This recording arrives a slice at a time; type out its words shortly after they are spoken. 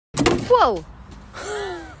Whoa!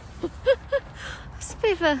 It's a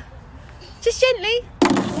bit of a... Just gently.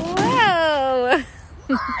 Whoa!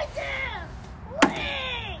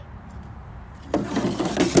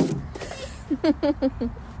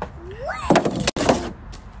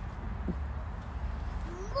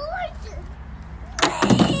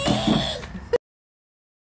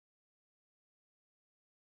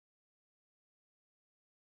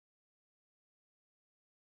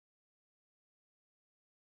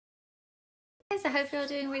 Guys, I hope you're all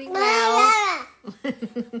doing really well. I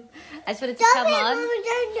just wanted to come on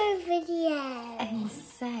and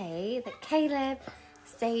say that Caleb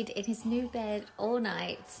stayed in his new bed all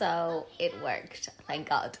night, so it worked, thank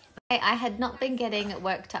God. I had not been getting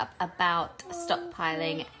worked up about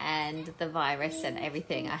stockpiling and the virus and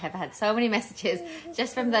everything. I have had so many messages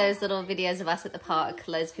just from those little videos of us at the park,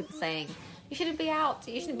 loads of people saying, you shouldn't be out,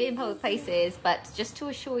 you shouldn't be in public places. But just to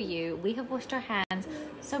assure you, we have washed our hands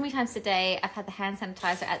so many times today. I've had the hand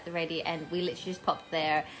sanitizer at the ready and we literally just popped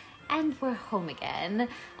there and we're home again.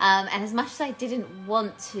 And as much as I didn't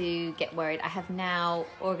want to get worried, I have now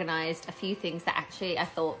organized a few things that actually I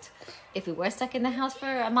thought if we were stuck in the house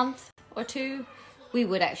for a month or two, we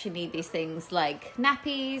would actually need these things, like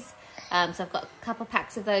nappies. So I've got a couple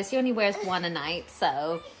packs of those. He only wears one a night,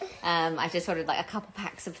 so I just ordered like a couple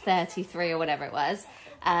packs of 33 or whatever it was.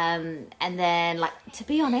 And then, like, to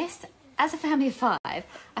be honest, as a family of 5, I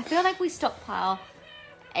feel like we stockpile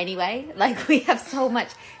anyway. Like, we have so much,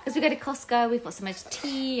 because we go to Costco, we've got so much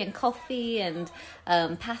tea and coffee and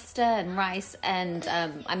pasta and rice, and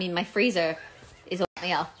I mean, my freezer is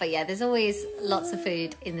already off, but yeah, there's always lots of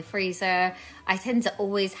food in the freezer. I tend to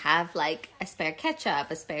always have like a spare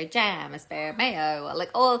ketchup, a spare jam, a spare mayo, like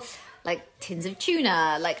all like tins of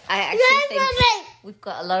tuna. Like, I actually think we've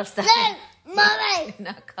got a lot of stuff in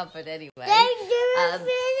our cupboard anyway. Sis, I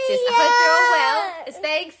hope you're all well,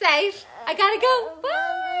 staying safe. I gotta go.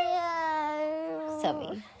 Bye.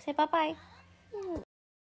 Zoe, say bye-bye.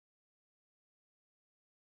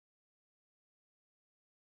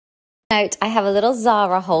 Note, I have a little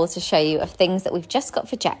Zara haul to show you of things that we've just got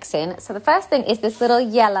for Jackson. So the first thing is this little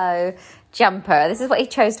yellow jumper. This is what he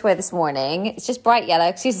chose to wear this morning. It's just bright yellow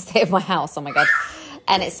because he used to stay at my house. Oh my God.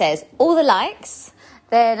 And it says all the likes.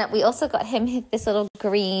 Then we also got him this little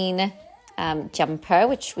green jumper,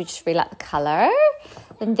 which we just really like the color.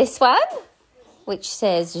 Then this one, which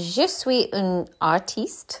says Je suis un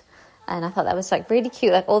artiste. And I thought that was like really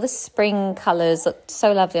cute. Like, all the spring colors look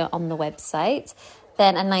so lovely on the website.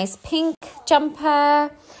 Then a nice pink jumper,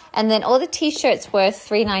 and then all the t-shirts were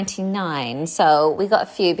 $3.99. So we got a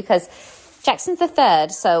few because Jackson's the 3rd,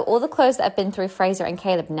 so all the clothes that have been through Fraser and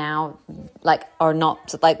Caleb now like are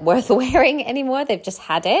not like worth wearing anymore. They've just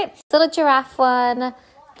had it. Little giraffe one,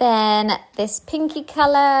 then this pinky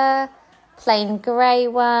color, plain gray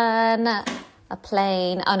one, a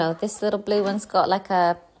plain, oh no, this little blue one's got like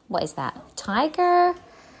a, what is that, tiger?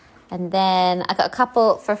 And then I got a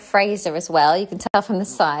couple for Fraser as well. You can tell from the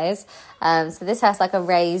size. So this has like a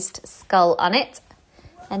raised skull on it.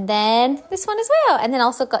 And then this one as well. And then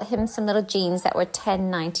also got him some little jeans that were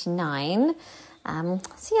 $10.99.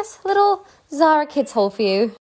 So yes, little Zara kids haul for you.